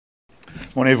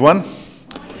Morning, everyone.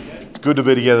 It's good to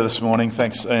be together this morning.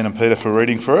 Thanks, Ian and Peter, for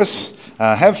reading for us.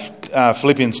 Have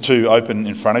Philippians 2 open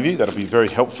in front of you. That'll be very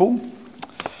helpful.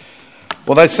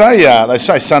 Well, they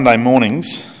say Sunday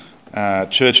mornings,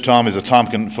 church time is a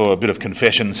time for a bit of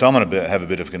confession. So I'm going to have a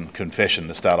bit of confession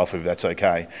to start off with, if that's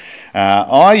okay.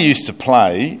 I used to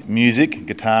play music,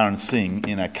 guitar and sing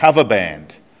in a cover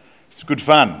band. It's good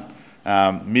fun.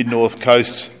 Mid-North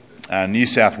Coast, New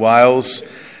South Wales.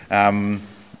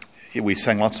 We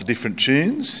sang lots of different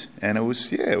tunes, and it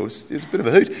was a bit of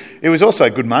a hoot. It was also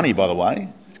good money, by the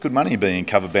way. It's good money being in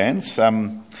cover bands.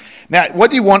 Now,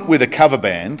 what you want with a cover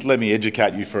band, let me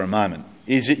educate you for a moment,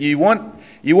 is that you want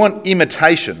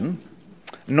imitation,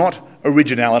 not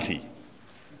originality.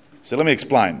 So let me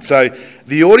explain. So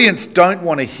the audience don't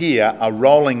want to hear a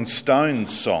Rolling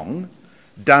Stones song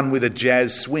done with a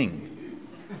jazz swing.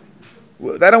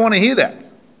 They don't want to hear that.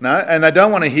 No, and they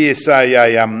don't want to hear, say,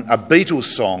 a Beatles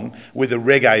song with a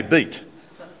reggae beat.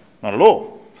 Not at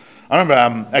all. I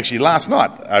remember actually last night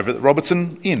over at the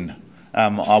Robertson Inn,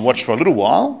 I watched for a little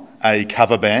while a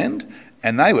cover band,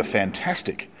 and they were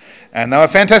fantastic. And they were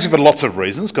fantastic for lots of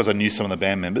reasons, because I knew some of the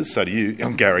band members, so do you,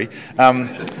 Gary.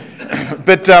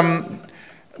 But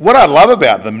what I love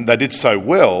about them, they did so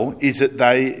well, is that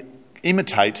they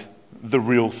imitate the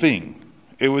real thing.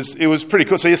 It was pretty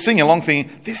cool. So you're singing along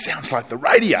thinking, this sounds like the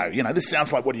radio, this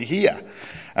sounds like what you hear.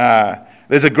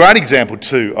 There's a great example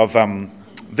too of,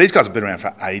 these guys have been around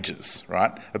for ages,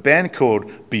 right? A band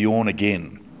called Bjorn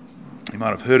Again. You might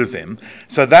have heard of them.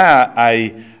 So they are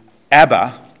a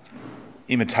ABBA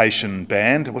imitation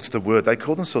band. What's the word they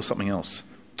call themselves? Something else.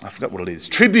 I forgot what it is.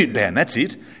 Tribute band, that's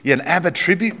it. Yeah, an ABBA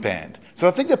tribute band. So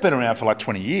I think they've been around for like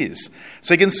 20 years.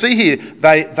 So you can see here,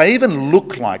 they even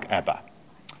look like ABBA.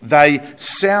 They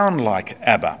sound like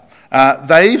ABBA.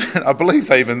 I believe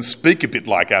they even speak a bit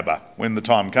like ABBA when the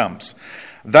time comes.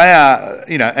 They are,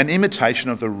 an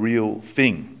imitation of the real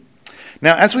thing.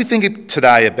 Now, as we think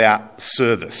today about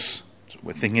service,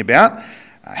 we're thinking about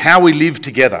how we live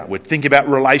together. We're thinking about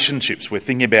relationships. We're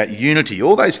thinking about unity.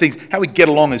 All those things, how we get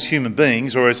along as human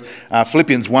beings, or as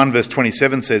Philippians 1 verse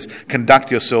 27 says, conduct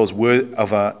yourselves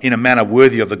in a manner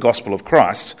worthy of the gospel of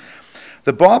Christ.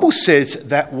 The Bible says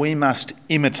that we must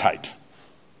imitate.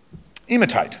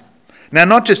 Imitate. Now,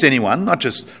 not just anyone, not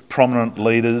just prominent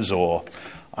leaders or,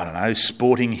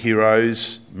 sporting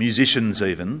heroes, musicians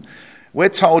even. We're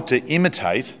told to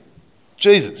imitate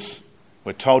Jesus.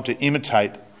 We're told to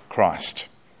imitate Christ.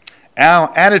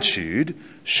 Our attitude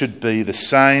should be the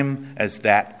same as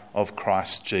that of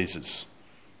Christ Jesus.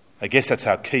 I guess that's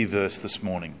our key verse this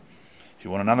morning. If you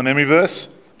want another memory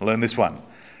verse, learn this one.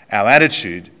 Our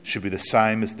attitude should be the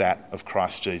same as that of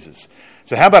Christ Jesus.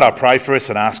 So how about I pray for us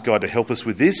and ask God to help us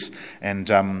with this, and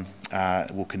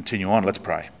we'll continue on. Let's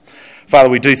pray. Father,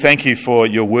 we do thank you for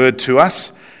your word to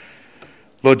us.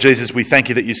 Lord Jesus, we thank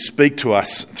you that you speak to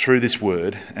us through this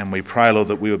word, and we pray, Lord,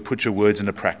 that we would put your words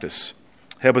into practice.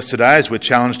 Help us today as we're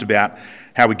challenged about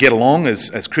how we get along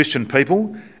as Christian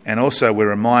people, and also we're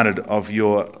reminded of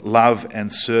your love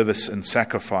and service and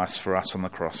sacrifice for us on the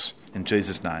cross. In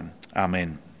Jesus' name,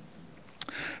 amen.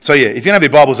 So if you don't have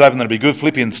your Bibles open, that'll be good.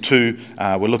 Philippians 2,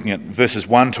 we're looking at verses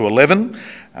 1 to 11.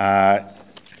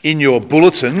 In your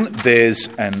bulletin,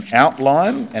 there's an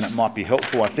outline, and it might be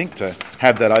helpful, I think, to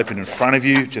have that open in front of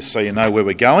you, just so you know where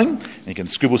we're going. You can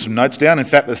scribble some notes down. In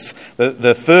fact,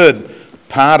 the third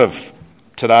part of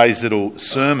today's little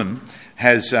sermon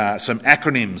has some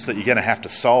acronyms that you're going to have to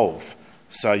solve.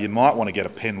 So you might want to get a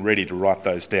pen ready to write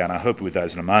those down. I'll help you with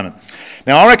those in a moment.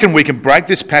 Now, I reckon we can break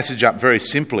this passage up very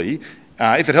simply,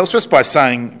 if it helps us, by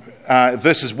saying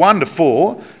verses 1 to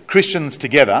 4, Christians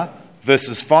together,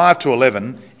 verses 5 to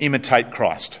 11, imitate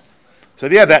Christ. So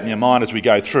if you have that in your mind as we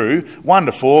go through, 1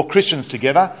 to 4, Christians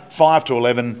together, 5 to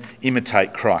 11,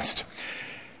 imitate Christ.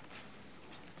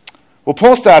 Well,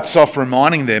 Paul starts off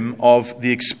reminding them of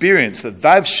the experience that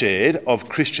they've shared of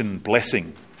Christian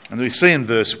blessing. And we see in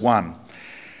verse 1.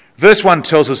 Verse 1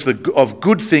 tells us of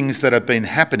good things that have been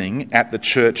happening at the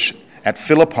church at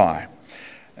Philippi.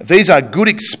 These are good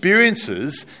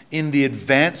experiences in the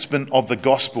advancement of the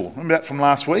gospel. Remember that from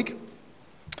last week?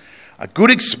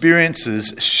 Good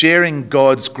experiences sharing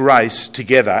God's grace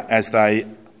together as they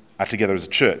are together as a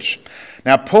church.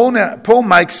 Now, Paul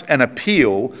makes an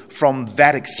appeal from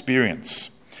that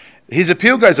experience. His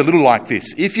appeal goes a little like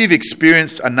this. If you've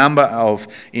experienced a number of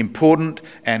important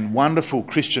and wonderful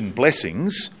Christian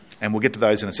blessings, and we'll get to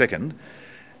those in a second,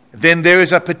 then there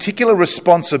is a particular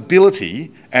responsibility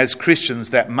as Christians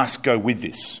that must go with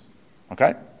this.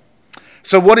 Okay?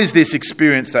 So what is this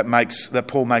experience that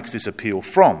Paul makes this appeal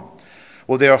from?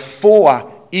 Well, there are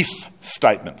 4 if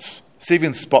statements. See if you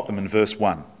can spot them in verse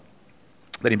 1.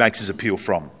 that he makes his appeal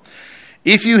from.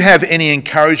 If you have any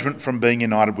encouragement from being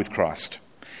united with Christ,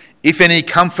 if any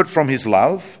comfort from his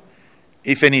love,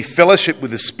 if any fellowship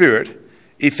with the Spirit,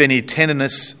 if any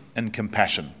tenderness and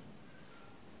compassion.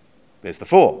 There's the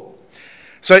 4.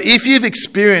 So if you've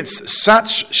experienced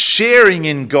such sharing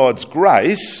in God's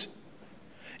grace,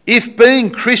 if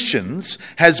being Christians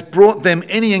has brought them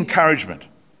any encouragement,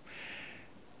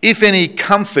 if any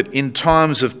comfort in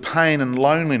times of pain and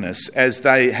loneliness as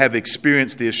they have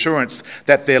experienced the assurance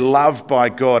that they're loved by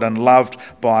God and loved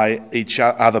by each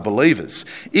other believers,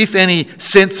 if any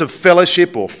sense of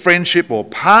fellowship or friendship or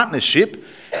partnership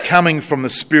coming from the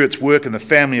Spirit's work in the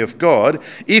family of God,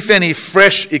 if any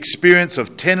fresh experience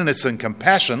of tenderness and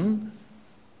compassion,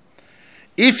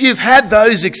 if you've had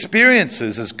those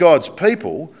experiences as God's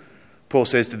people, Paul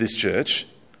says to this church,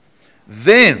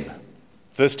 then,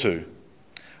 verse 2,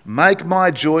 make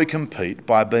my joy complete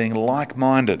by being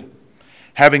like-minded,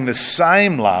 having the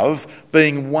same love,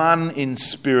 being one in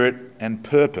spirit and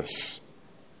purpose.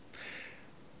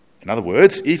 In other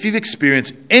words, if you've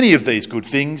experienced any of these good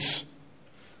things,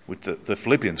 which the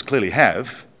Philippians clearly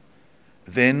have,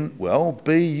 then, well,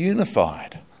 be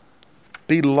unified.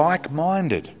 Be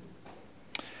like-minded.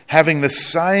 Having the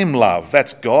same love,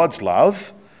 that's God's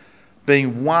love,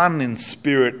 being one in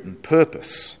spirit and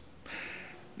purpose.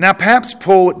 Now, perhaps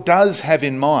Paul does have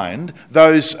in mind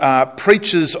those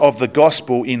preachers of the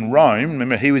gospel in Rome.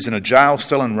 Remember, he was in a jail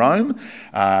cell in Rome,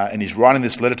 and he's writing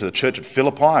this letter to the church at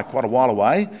Philippi, quite a while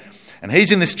away. And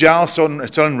he's in this jail cell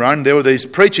in Rome. There were these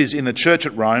preachers in the church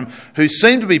at Rome who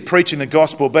seemed to be preaching the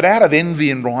gospel, but out of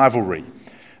envy and rivalry.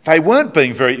 They were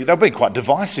being quite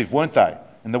divisive, weren't they,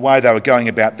 in the way they were going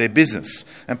about their business.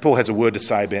 And Paul has a word to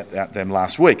say about them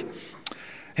last week.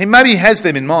 Maybe he has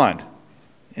them in mind.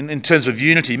 In terms of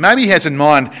unity, maybe he has in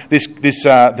mind these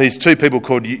two people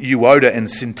called Euodia and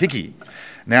Syntyche.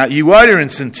 Now, Euodia and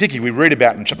Syntyche we read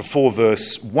about in chapter 4,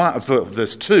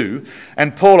 verse 2,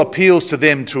 and Paul appeals to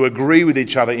them to agree with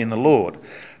each other in the Lord.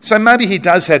 So maybe he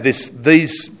does have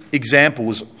these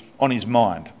examples on his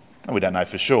mind. We don't know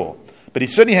for sure, but he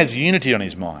certainly has unity on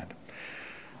his mind.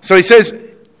 So he says,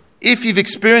 if you've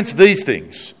experienced these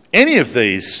things, any of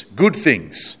these good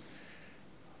things,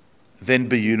 then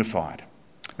be unified.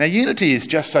 Now, unity is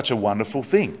just such a wonderful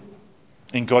thing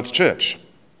in God's church.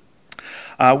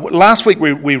 Last week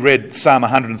we read Psalm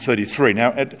 133.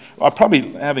 Now,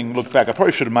 having looked back, I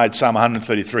probably should have made Psalm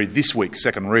 133 this week's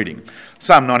second reading.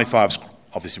 Psalm 95 is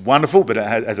obviously wonderful, but it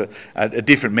has a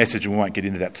different message, and we won't get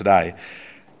into that today.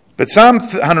 But Psalm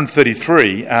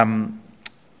 133,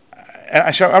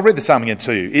 actually, I'll read the psalm again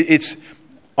to you.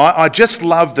 I just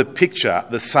love the picture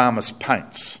the psalmist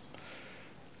paints.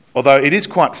 Although it is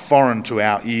quite foreign to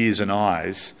our ears and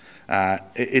eyes,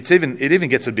 it even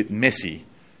gets a bit messy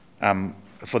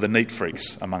for the neat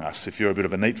freaks among us. If you're a bit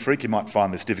of a neat freak, you might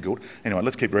find this difficult. Anyway,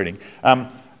 let's keep reading.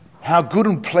 How good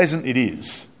and pleasant it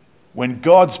is when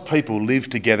God's people live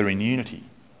together in unity.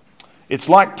 It's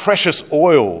like precious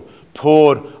oil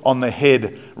poured on the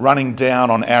head, running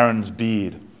down on Aaron's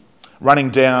beard,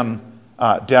 down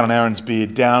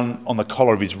on the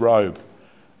collar of his robe.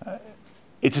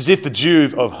 It's as if the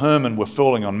dew of Hermon were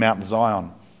falling on Mount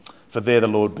Zion, for there the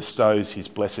Lord bestows his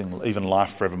blessing, even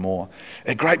life forevermore.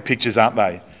 They're great pictures, aren't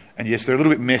they? And yes, they're a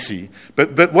little bit messy,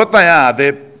 but what they are,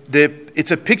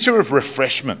 it's a picture of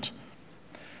refreshment.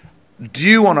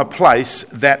 Dew on a place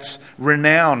that's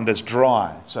renowned as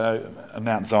dry, so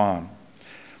Mount Zion.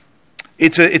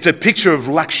 It's a picture of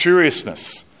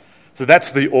luxuriousness. So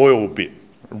that's the oil bit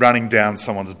running down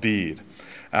someone's beard.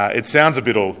 It sounds a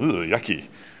bit all yucky.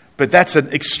 But that's an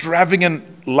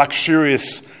extravagant,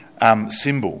 luxurious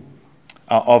symbol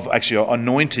of actually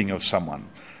anointing of someone.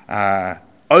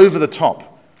 Over the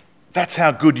top. That's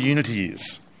how good unity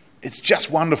is. It's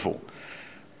just wonderful.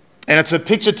 And it's a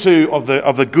picture too of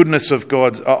the goodness of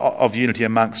of unity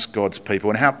amongst God's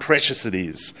people and how precious it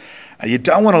is. You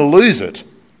don't want to lose it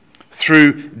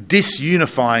through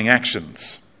disunifying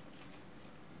actions.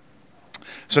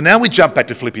 So now we jump back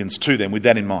to Philippians 2 then with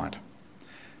that in mind.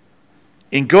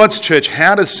 In God's church,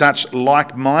 how does such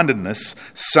like-mindedness,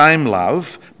 same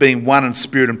love, being one in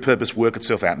spirit and purpose, work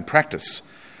itself out in practice?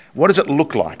 What does it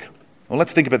look like? Well,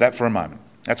 let's think about that for a moment.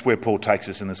 That's where Paul takes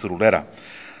us in this little letter.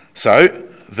 So,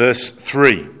 verse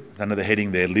 3, under the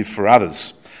heading there, live for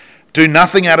others. Do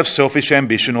nothing out of selfish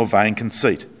ambition or vain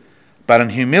conceit, but in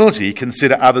humility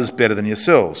consider others better than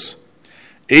yourselves.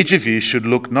 Each of you should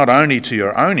look not only to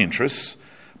your own interests,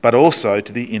 but also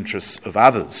to the interests of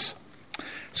others.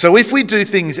 So if we do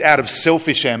things out of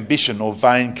selfish ambition or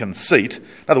vain conceit, in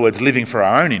other words, living for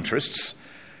our own interests,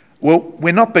 well,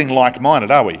 we're not being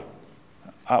like-minded, are we?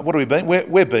 What are we being?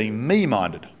 We're being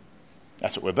me-minded.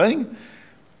 That's what we're being.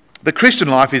 The Christian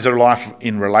life is a life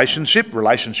in relationship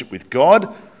with God.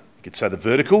 You could say the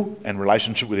vertical, and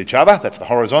relationship with each other. That's the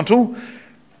horizontal.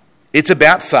 It's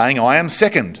about saying I am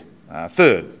second,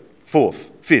 third,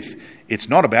 fourth, fifth. It's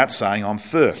not about saying I'm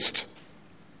first.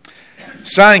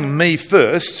 Saying me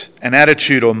first, an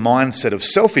attitude or mindset of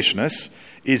selfishness,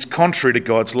 is contrary to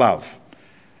God's love.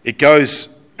 It goes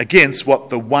against what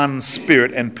the one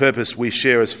spirit and purpose we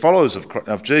share as followers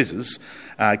of Jesus.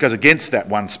 It goes against that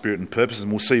one spirit and purpose,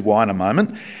 and we'll see why in a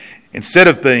moment. Instead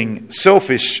of being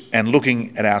selfish and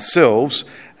looking at ourselves,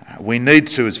 we need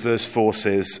to, as verse 4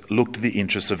 says, look to the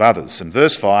interests of others. And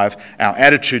verse 5, our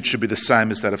attitude should be the same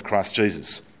as that of Christ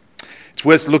Jesus. It's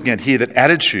worth looking at here that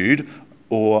attitude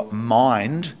or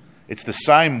mind, it's the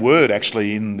same word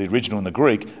actually in the original in the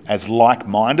Greek as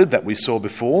like-minded that we saw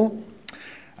before.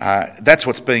 That's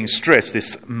what's being stressed,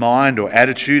 this mind or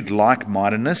attitude,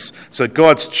 like-mindedness. So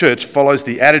God's church follows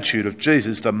the attitude of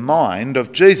Jesus, the mind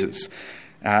of Jesus.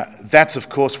 That's, of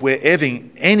course, where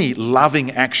any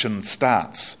loving action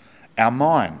starts. Our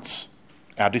minds,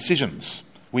 our decisions.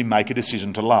 We make a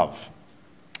decision to love.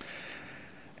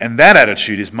 And that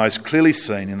attitude is most clearly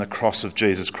seen in the cross of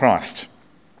Jesus Christ.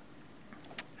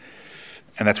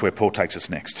 And that's where Paul takes us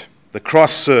next. The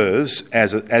cross serves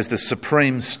as the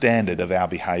supreme standard of our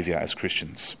behaviour as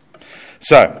Christians.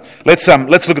 So let's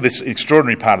look at this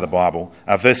extraordinary part of the Bible,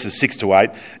 verses 6 to 8.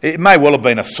 It may well have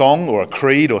been a song or a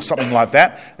creed or something like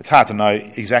that. It's hard to know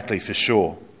exactly for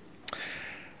sure.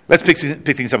 Let's pick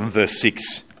things up in verse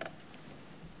 6.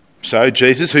 So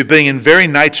Jesus, who being in very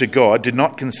nature God, did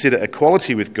not consider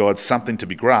equality with God something to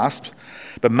be grasped,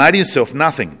 but made himself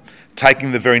nothing,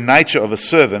 taking the very nature of a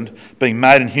servant, being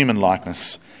made in human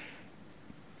likeness.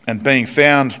 And being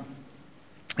found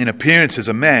in appearance as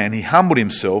a man, he humbled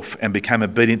himself and became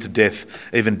obedient to death,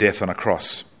 even death on a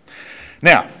cross.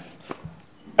 Now,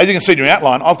 as you can see in your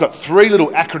outline, I've got 3 little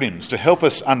acronyms to help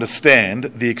us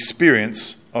understand the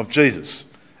experience of Jesus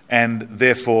and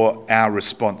therefore our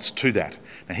response to that.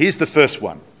 Now, here's the first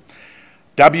one.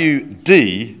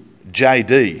 WDJD.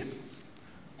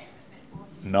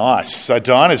 Nice. So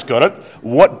Diana's got it.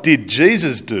 What did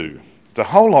Jesus do? It's a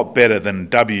whole lot better than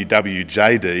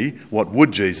WWJD, what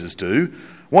would Jesus do?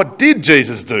 What did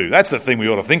Jesus do? That's the thing we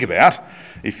ought to think about,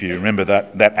 if you remember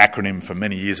that acronym from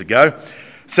many years ago.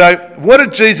 So what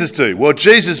did Jesus do? Well,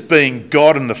 Jesus being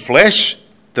God in the flesh,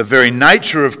 the very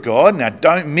nature of God. Now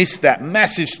don't miss that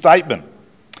massive statement.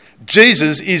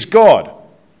 Jesus is God,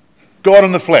 God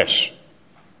in the flesh.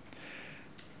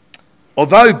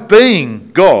 Although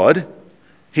being God,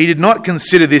 he did not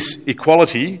consider this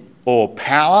equality or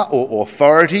power or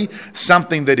authority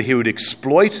something that he would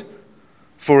exploit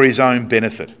for his own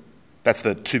benefit. That's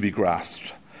the to be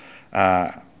grasped.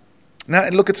 Now,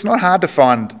 look, it's not hard to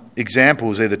find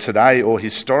examples either today or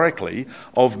historically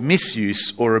of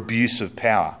misuse or abuse of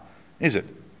power, is it?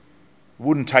 It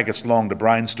wouldn't take us long to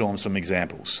brainstorm some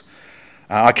examples.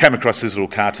 I came across this little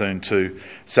cartoon too.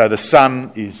 So the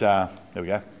son is, there we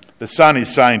go. The son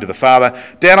is saying to the father,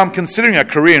 "Dad, I'm considering a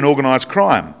career in organised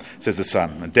crime," says the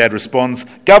son. And Dad responds,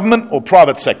 "Government or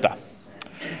private sector?"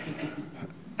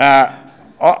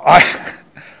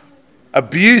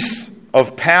 Abuse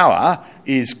of power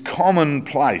is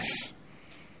commonplace.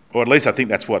 Or at least I think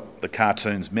that's what the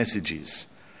cartoon's message is.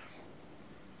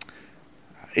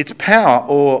 It's power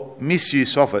or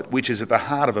misuse of it which is at the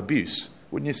heart of abuse,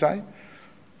 wouldn't you say?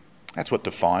 That's what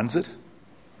defines it.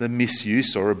 The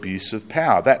misuse or abuse of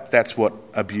power. That's what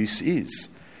abuse is.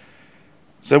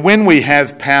 So when we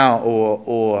have power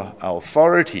or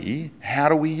authority, how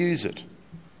do we use it?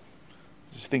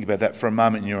 Just think about that for a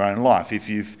moment in your own life. If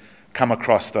you've come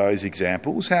across those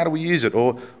examples, how do we use it?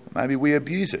 Or maybe we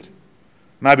abuse it.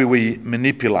 Maybe we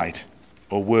manipulate,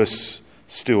 or worse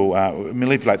still,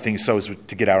 manipulate things so as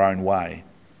to get our own way.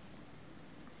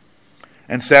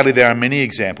 And sadly, there are many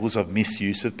examples of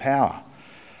misuse of power.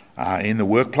 In the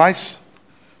workplace,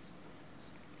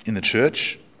 in the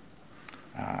church,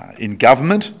 in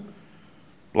government,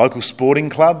 local sporting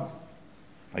club,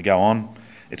 they go on.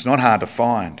 It's not hard to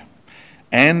find.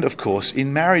 And, of course,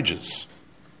 in marriages,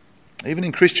 even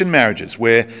in Christian marriages,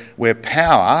 where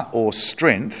power or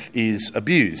strength is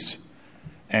abused.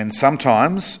 And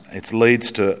sometimes it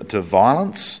leads to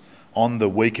violence on the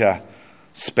weaker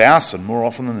spouse, and more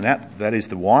often than that is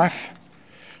the wife.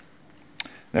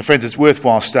 Now, friends, it's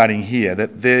worthwhile stating here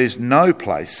that there is no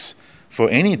place for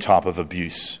any type of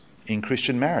abuse in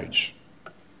Christian marriage.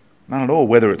 None at all,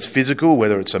 whether it's physical,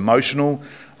 whether it's emotional,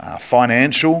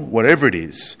 financial, whatever it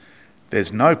is.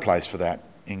 There's no place for that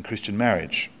in Christian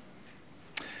marriage.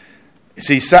 You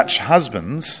see, such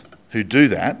husbands who do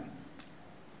that,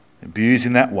 abuse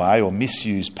in that way or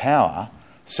misuse power,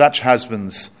 such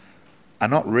husbands are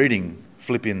not reading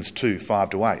Philippians 2,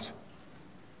 5-8.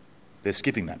 They're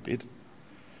skipping that bit.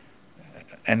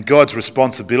 And God's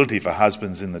responsibility for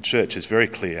husbands in the church is very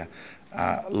clear.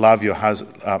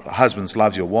 Husbands,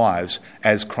 love your wives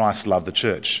as Christ loved the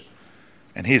church.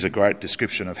 And here's a great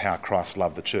description of how Christ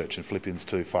loved the church in Philippians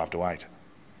 2, 5-8.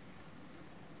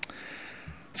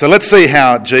 So let's see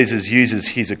how Jesus uses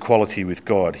his equality with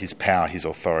God, his power, his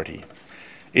authority.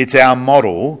 It's our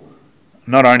model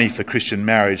not only for Christian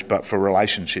marriage but for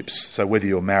relationships, so whether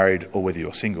you're married or whether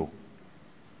you're single.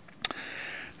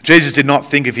 Jesus did not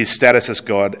think of his status as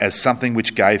God as something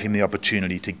which gave him the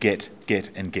opportunity to get.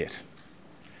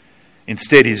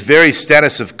 Instead, his very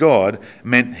status of God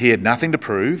meant he had nothing to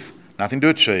prove, nothing to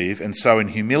achieve, and so in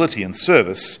humility and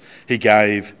service, he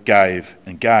gave.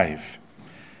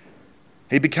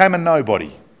 He became a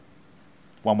nobody.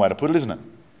 One way to put it, isn't it?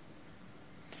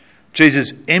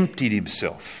 Jesus emptied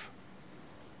himself.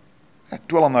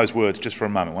 Dwell on those words just for a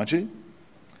moment, won't you?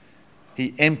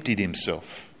 He emptied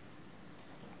himself.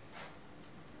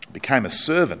 Became a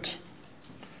servant.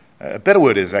 A better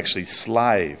word is actually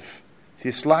slave. See,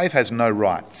 a slave has no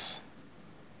rights.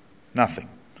 Nothing.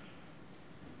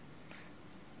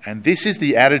 And this is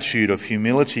the attitude of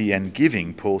humility and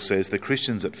giving, Paul says, the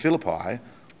Christians at Philippi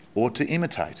ought to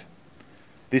imitate.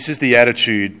 This is the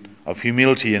attitude of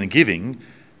humility and giving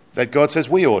that God says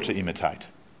we ought to imitate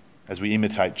as we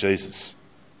imitate Jesus.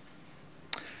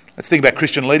 Let's think about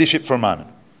Christian leadership for a moment.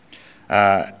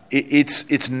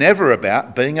 It's never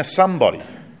about being a somebody,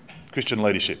 Christian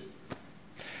leadership.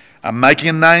 I'm making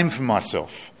a name for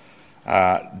myself.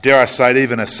 Dare I say it,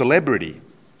 even a celebrity.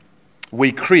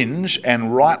 We cringe,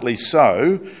 and rightly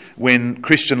so, when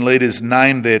Christian leaders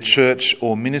name their church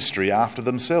or ministry after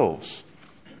themselves.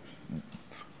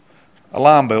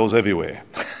 Alarm bells everywhere.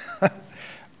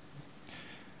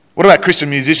 What about Christian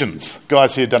musicians?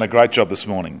 Guys here have done a great job this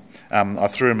morning. I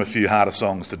threw them a few harder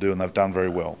songs to do and they've done very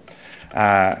well.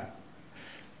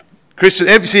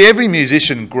 Every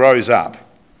musician grows up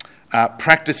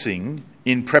practicing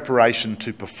in preparation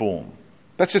to perform.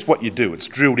 That's just what you do. It's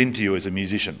drilled into you as a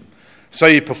musician. So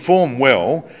you perform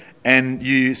well,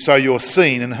 and so you're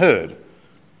seen and heard.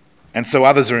 And so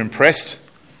others are impressed.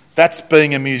 That's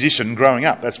being a musician growing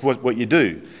up. That's what you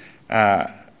do.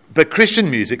 But Christian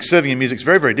music, serving in music, is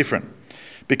very, very different,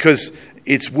 because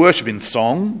it's worship in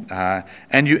song,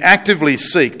 and you actively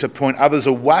seek to point others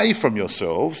away from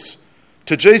yourselves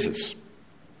to Jesus.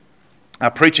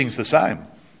 Preaching's the same.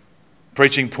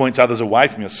 Preaching points others away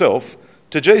from yourself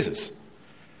to Jesus.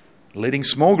 Leading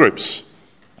small groups,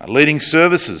 leading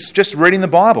services, just reading the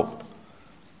Bible.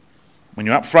 When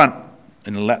you're up front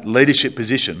in a leadership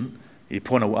position, you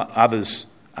point others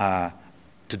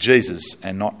to Jesus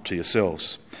and not to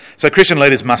yourselves. So Christian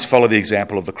leaders must follow the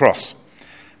example of the cross.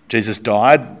 Jesus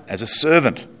died as a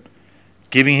servant,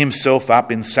 giving himself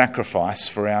up in sacrifice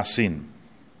for our sin,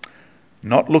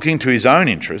 not looking to his own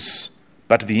interests,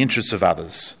 but to the interests of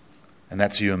others. And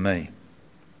that's you and me.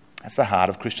 That's the heart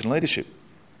of Christian leadership.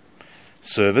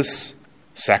 Service,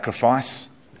 sacrifice,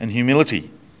 and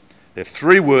humility. They're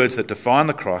three words that define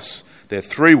the cross. They're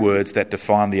three words that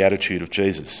define the attitude of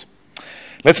Jesus.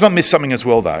 Let's not miss something as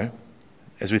well, though.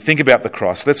 As we think about the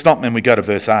cross, when we go to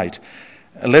verse 8,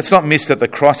 let's not miss that the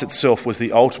cross itself was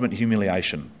the ultimate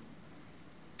humiliation.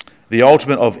 The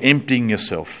ultimate of emptying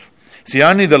yourself. See,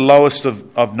 only the lowest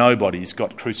of nobodies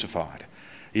got crucified.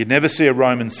 You'd never see a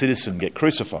Roman citizen get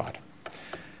crucified.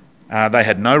 They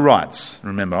had no rights,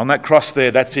 remember. On that cross there,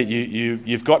 that's it.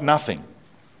 You've got nothing.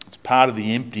 It's part of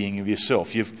the emptying of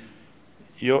yourself.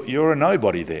 You're a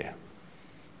nobody there.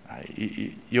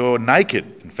 You're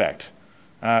naked, in fact.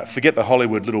 Forget the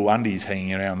Hollywood little undies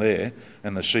hanging around there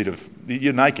and the sheet of...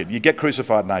 You're naked. You get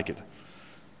crucified naked.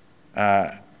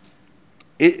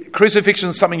 Crucifixion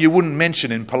is something you wouldn't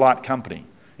mention in polite company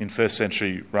in first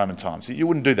century Roman times. You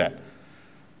wouldn't do that.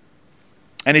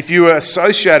 And if you were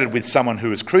associated with someone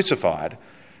who was crucified,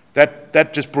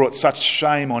 that just brought such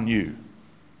shame on you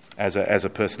as a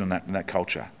person in that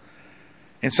culture.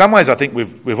 In some ways, I think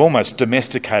we've almost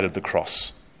domesticated the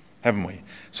cross, haven't we?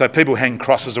 So people hang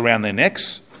crosses around their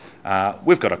necks.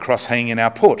 We've got a cross hanging in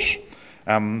our porch.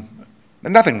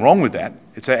 There's nothing wrong with that.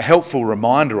 It's a helpful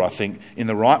reminder, I think, in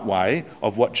the right way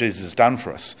of what Jesus has done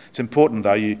for us. It's important,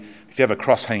 though, if you have a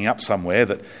cross hanging up somewhere,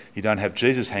 that you don't have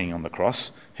Jesus hanging on the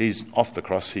cross. He's off the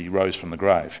cross. He rose from the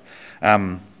grave.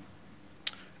 And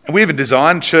we even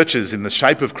designed churches in the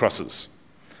shape of crosses.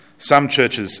 Some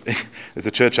churches, there's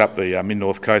a church up the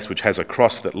mid-north coast which has a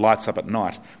cross that lights up at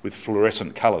night with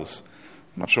fluorescent colours.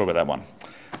 I'm not sure about that one.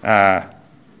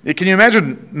 Can you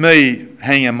imagine me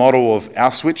hanging a model of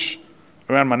Auschwitz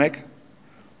around my neck?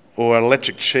 Or an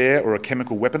electric chair or a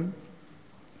chemical weapon?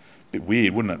 A bit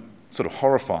weird, wouldn't it? Sort of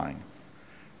horrifying.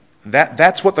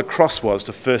 That's what the cross was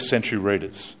to first century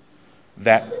readers.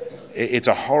 That it's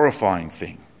a horrifying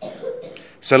thing.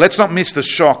 So let's not miss the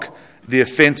shock, the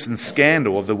offence and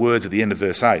scandal of the words at the end of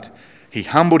verse 8. He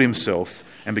humbled himself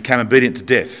and became obedient to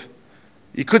death.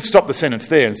 You could stop the sentence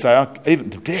there and say, oh, even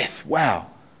to death, wow.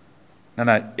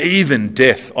 No, even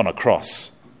death on a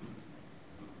cross.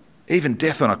 Even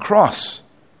death on a cross.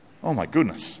 Oh my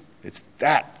goodness, it's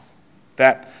that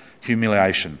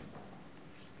humiliation.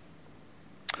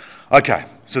 Okay,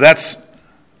 so that's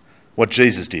what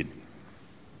Jesus did.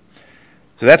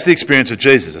 So that's the experience of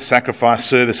Jesus, a sacrifice,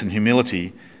 service and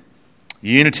humility.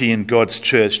 Unity in God's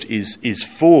church is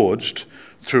forged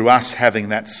through us having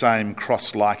that same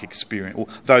cross-like experience, or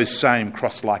those same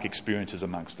cross-like experiences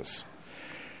amongst us.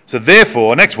 So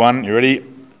therefore, next one, you ready?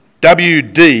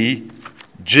 WDGD.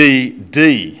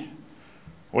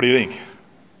 What do you think?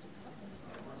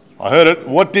 I heard it.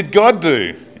 What did God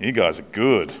do? You guys are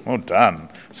good. Well done.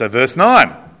 So verse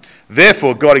 9.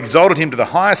 Therefore God exalted him to the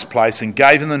highest place and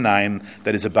gave him the name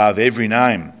that is above every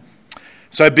name.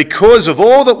 So because of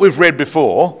all that we've read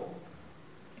before,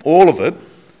 all of it,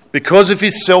 because of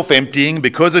his self-emptying,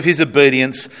 because of his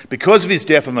obedience, because of his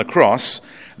death on the cross,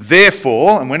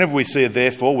 therefore, and whenever we see a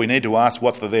therefore, we need to ask,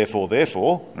 what's the therefore?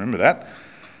 Remember that.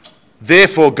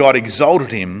 Therefore God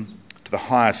exalted him to the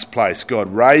highest place.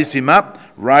 God raised him up,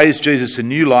 raised Jesus to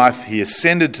new life. He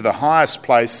ascended to the highest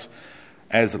place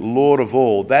as Lord of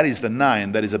all. That is the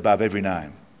name that is above every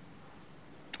name.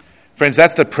 Friends,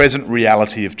 that's the present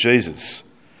reality of Jesus.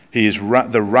 He is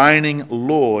the reigning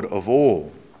Lord of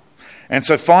all. And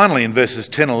so finally in verses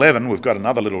 10 and 11, we've got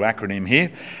another little acronym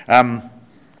here.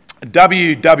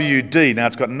 WWD. Now,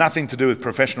 it's got nothing to do with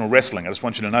professional wrestling. I just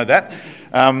want you to know that.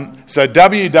 So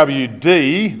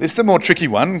WWD, this is a more tricky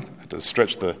one. To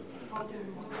stretch the...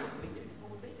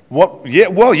 What? Yeah.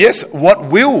 Well, yes. What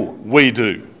will we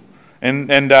do? And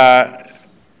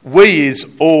we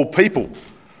is all people.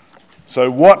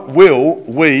 So what will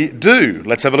we do?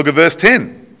 Let's have a look at verse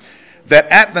 10. That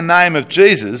at the name of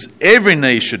Jesus, every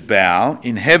knee should bow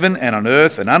in heaven and on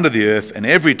earth and under the earth, and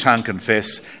every tongue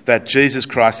confess that Jesus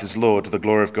Christ is Lord, to the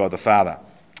glory of God the Father.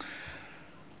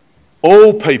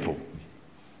 All people,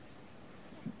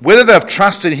 whether they've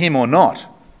trusted him or not,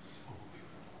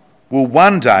 will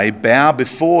one day bow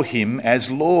before him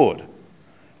as Lord,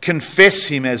 confess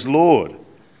him as Lord,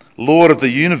 Lord of the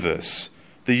universe.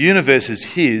 The universe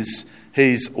is his,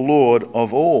 he's Lord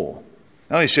of all.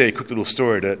 I'll only share a quick little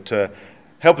story to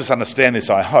help us understand this,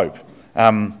 I hope.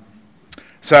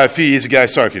 So a few years ago,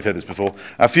 sorry if you've heard this before,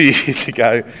 a few years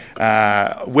ago,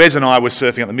 Wes and I were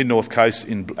surfing at the mid-north coast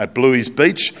at Bluey's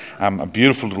Beach, a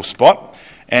beautiful little spot,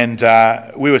 and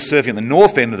we were surfing at the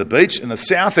north end of the beach. And the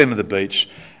south end of the beach,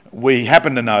 we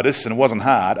happened to notice, and it wasn't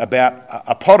hard, about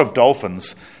a pod of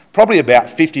dolphins, probably about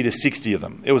 50 to 60 of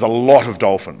them. It was a lot of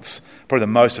dolphins, probably the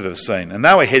most I've ever seen. And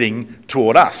they were heading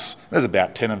toward us. There's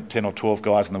about 10 or 12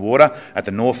 guys in the water at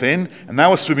the north end, and they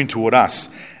were swimming toward us.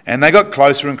 And they got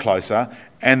closer and closer,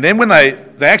 and then when they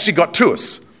actually got to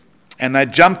us, and they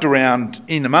jumped around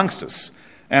in amongst us.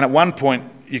 And at one point,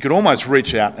 you could almost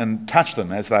reach out and touch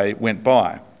them as they went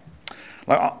by.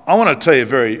 Like, I want to tell you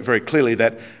very, very clearly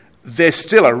that they're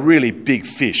still a really big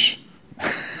fish.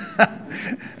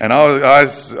 And I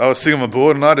was sitting on my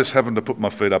board, and I just happened to put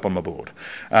my feet up on my board.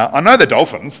 I know they're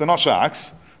dolphins. They're not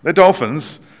sharks. They're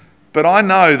dolphins. But I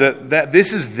know that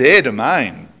this is their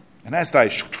domain. And as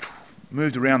they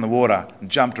moved around the water and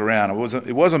jumped around,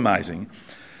 it was amazing.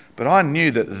 But I knew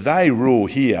that they rule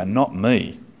here, not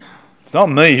me. It's not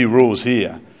me who rules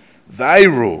here. They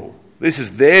rule. This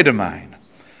is their domain.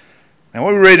 Now,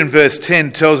 what we read in verse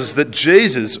 10 tells us that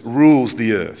Jesus rules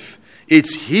the earth.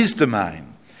 It's his domain.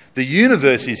 The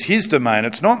universe is his domain.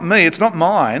 It's not me, it's not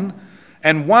mine.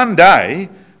 And one day,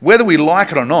 whether we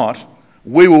like it or not,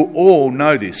 we will all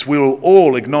know this. We will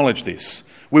all acknowledge this.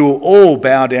 We will all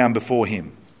bow down before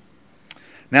him.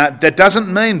 Now, that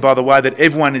doesn't mean, by the way, that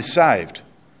everyone is saved.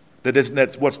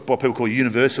 That's what people call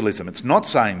universalism. It's not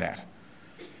saying that.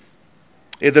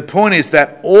 The point is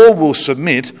that all will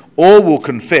submit, all will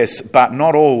confess, but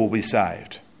not all will be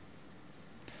saved.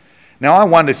 Now, I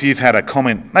wonder if you've had a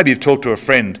comment, maybe you've talked to a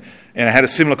friend and had a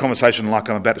similar conversation like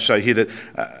I'm about to show here, that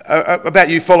about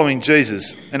you following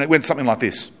Jesus, and it went something like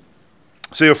this.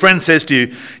 So your friend says to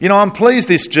you, I'm pleased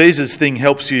this Jesus thing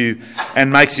helps you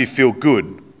and makes you feel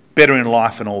good, better in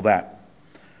life and all that.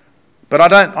 But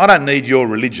I don't need your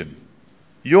religion.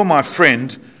 You're my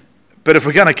friend, but if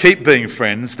we're going to keep being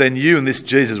friends, then you and this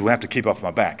Jesus will have to keep off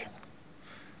my back.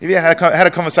 Have you had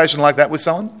a conversation like that with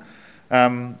someone?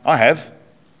 I have.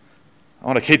 I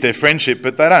want to keep their friendship,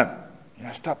 but they don't.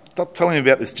 Stop telling me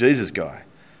about this Jesus guy.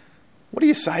 What do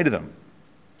you say to them?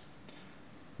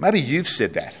 Maybe you've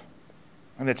said that,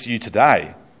 and that's you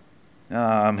today.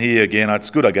 I'm here again. It's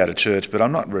good I go to church, but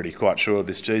I'm not really quite sure of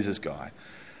this Jesus guy.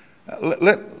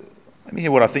 Let me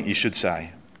hear what I think you should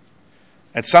say.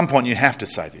 At some point you have to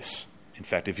say this. In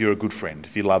fact, if you're a good friend,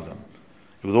 if you love them,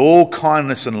 with all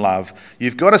kindness and love,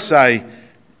 you've got to say,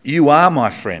 you are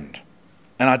my friend,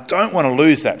 and I don't want to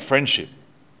lose that friendship.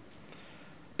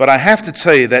 But I have to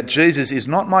tell you that Jesus is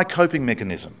not my coping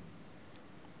mechanism.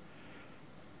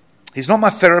 He's not my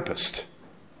therapist.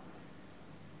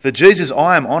 The Jesus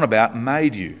I am on about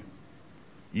made you.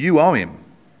 You owe him.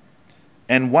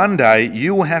 And one day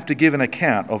you will have to give an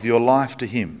account of your life to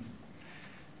him.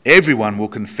 Everyone will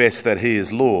confess that he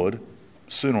is Lord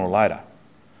sooner or later.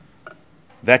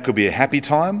 That could be a happy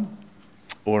time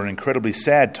or an incredibly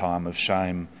sad time of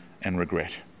shame and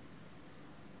regret.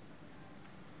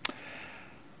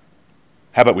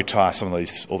 How about we tie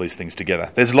all these things together?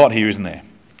 There's a lot here, isn't there?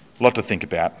 A lot to think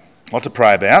about, a lot to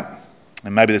pray about,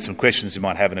 and maybe there's some questions you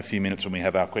might have in a few minutes when we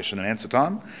have our question and answer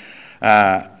time.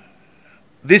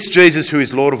 This Jesus who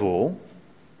is Lord of all,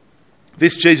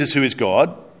 this Jesus who is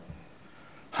God,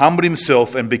 humbled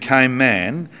himself and became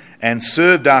man and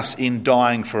served us in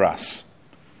dying for us.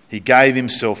 He gave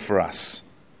himself for us.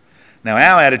 Now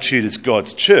our attitude as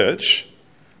God's church,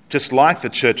 just like the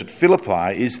church at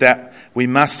Philippi, is that we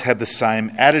must have the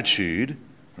same attitude,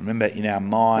 remember, in our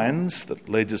minds that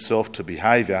leads itself to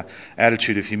behaviour,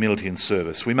 attitude of humility and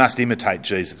service. We must imitate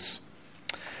Jesus.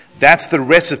 That's the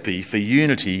recipe for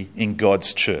unity in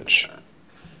God's church.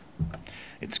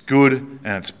 It's good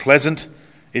and it's pleasant.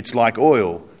 It's like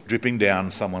oil dripping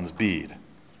down someone's beard.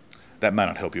 That may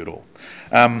not help you at all.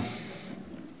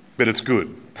 But it's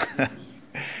good.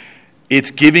 It's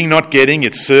giving, not getting.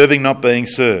 It's serving, not being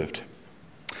served.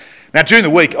 Now, during the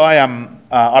week,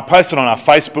 I posted on our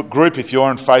Facebook group. If you're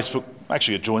on Facebook, make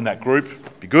sure you join that group.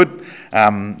 It'd be good.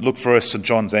 Look for us, St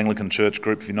John's Anglican Church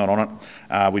group, if you're not on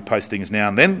it. We post things now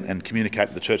and then and communicate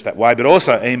to the church that way, but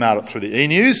also email it through the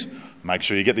e-news. Make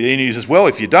sure you get the e-news as well.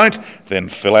 If you don't, then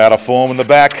fill out a form in the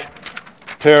back,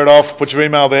 tear it off, put your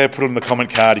email there, put it in the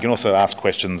comment card. You can also ask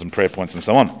questions and prayer points and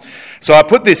so on. So I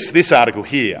put this article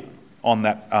here on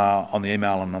the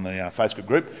email and on the Facebook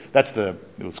group. That's the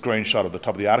little screenshot of the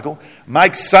top of the article.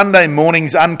 Make Sunday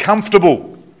mornings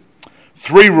uncomfortable.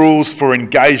 3 rules for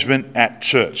engagement at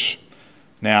church.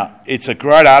 Now, it's a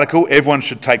great article. Everyone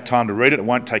should take time to read it. It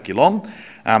won't take you long.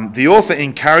 The author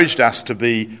encouraged us to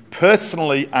be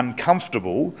personally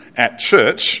uncomfortable at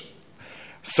church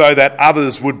so that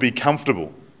others would be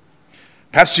comfortable.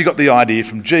 Perhaps you got the idea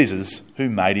from Jesus, who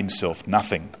made himself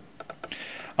nothing.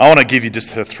 I want to give you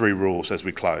just her 3 rules as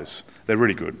we close. They're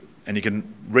really good. And you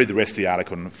can read the rest of the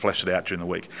article and flesh it out during the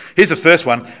week. Here's the first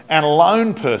one. An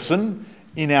alone person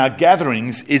in our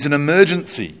gatherings is an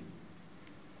emergency.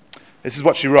 This is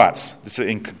what she writes, just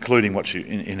in concluding what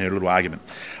in her little argument.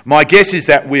 My guess is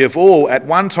that we have all, at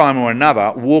one time or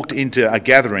another, walked into a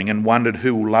gathering and wondered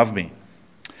who will love me.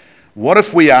 What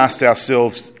if we asked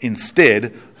ourselves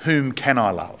instead, whom can I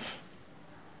love?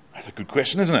 That's a good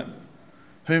question, isn't it?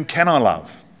 Whom can I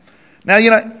love? Now,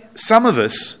 some of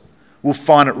us will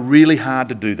find it really hard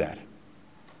to do that,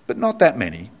 but not that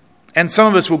many. And some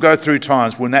of us will go through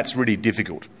times when that's really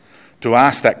difficult, to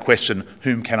ask that question,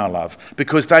 whom can I love?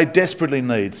 Because they desperately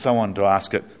need someone to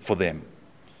ask it for them.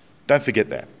 Don't forget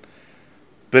that.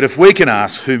 But if we can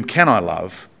ask, whom can I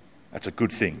love? That's a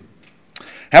good thing.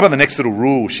 How about the next little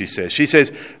rule, she says? She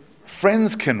says,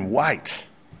 friends can wait.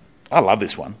 I love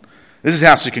this one. This is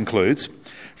how she concludes.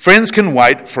 Friends can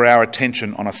wait for our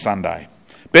attention on a Sunday.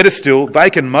 Better still, they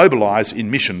can mobilise in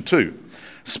mission too.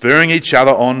 Spurring each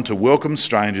other on to welcome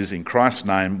strangers in Christ's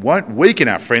name won't weaken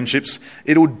our friendships,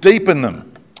 it'll deepen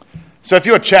them. So if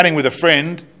you're chatting with a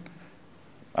friend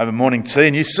over morning tea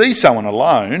and you see someone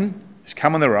alone who's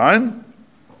come on their own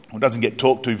or doesn't get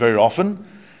talked to very often,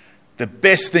 the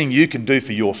best thing you can do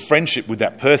for your friendship with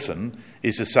that person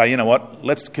is to say, you know what,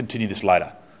 let's continue this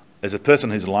later. There's a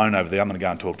person who's alone over there, I'm going to go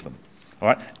and talk to them. All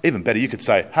right? Even better, you could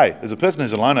say, hey, there's a person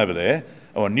who's alone over there,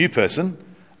 or a new person,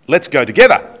 let's go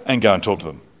together and go and talk to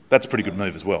them. That's a pretty good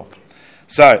move as well.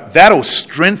 So that'll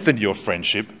strengthen your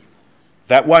friendship.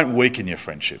 That won't weaken your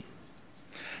friendship.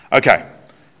 Okay,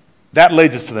 that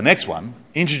leads us to the next one.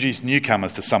 Introduce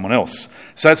newcomers to someone else.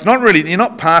 So it's not really, you're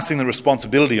not passing the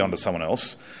responsibility onto someone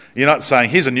else. You're not saying,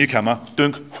 here's a newcomer,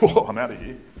 dunk, I'm out of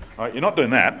here. All right, you're not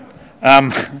doing that.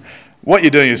 What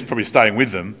you're doing is probably staying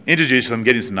with them, introduce them,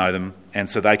 getting to know them, and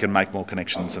so they can make more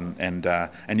connections and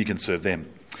you can serve them.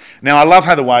 Now, I love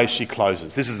how the way she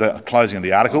closes. This is the closing of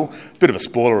the article. Bit of a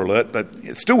spoiler alert, but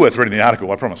it's still worth reading the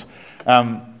article, I promise.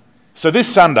 So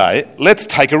this Sunday, let's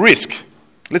take a risk.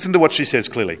 Listen to what she says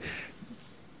clearly.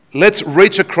 Let's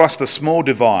reach across the small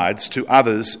divides to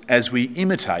others as we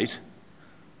imitate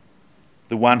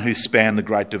the one who spanned the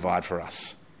great divide for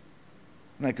us.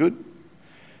 Isn't that good?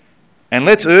 And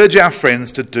let's urge our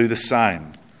friends to do the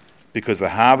same, because the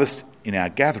harvest in our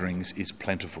gatherings is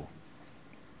plentiful.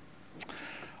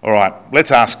 All right,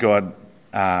 let's ask God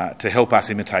to help us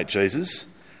imitate Jesus,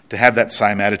 to have that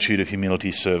same attitude of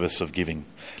humility, service, of giving.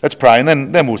 Let's pray, and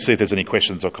then we'll see if there's any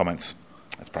questions or comments.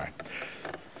 Let's pray.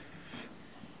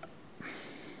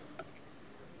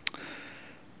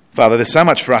 Father, there's so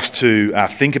much for us to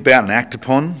think about and act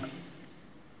upon.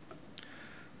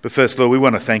 But first, Lord, we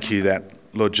want to thank you that,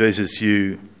 Lord Jesus,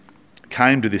 you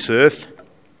came to this earth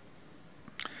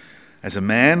as a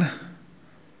man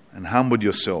and humbled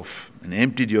yourself and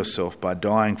emptied yourself by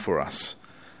dying for us.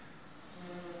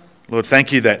 Lord,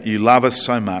 thank you that you love us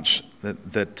so much that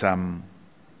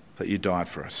you died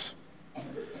for us.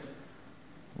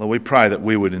 Lord, we pray that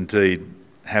we would indeed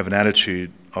have an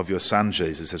attitude of your Son,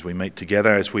 Jesus, as we meet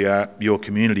together, as we are your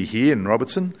community here in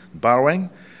Robertson, Burrawang.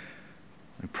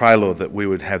 We pray, Lord, that we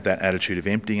would have that attitude of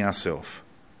emptying ourselves,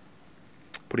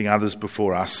 putting others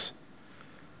before us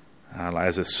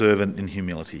as a servant in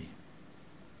humility.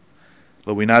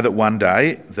 Lord, we know that one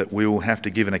day that we will have to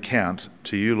give an account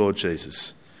to you, Lord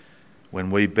Jesus,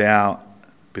 when we bow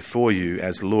before you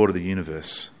as Lord of the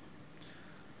universe.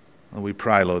 Lord, we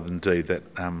pray, Lord, indeed, that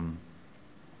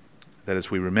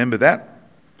as we remember that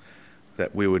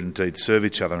we would indeed serve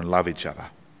each other and love each other.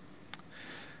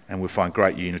 And we'll find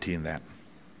great unity in that.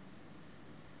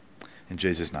 In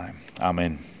Jesus' name,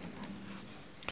 amen.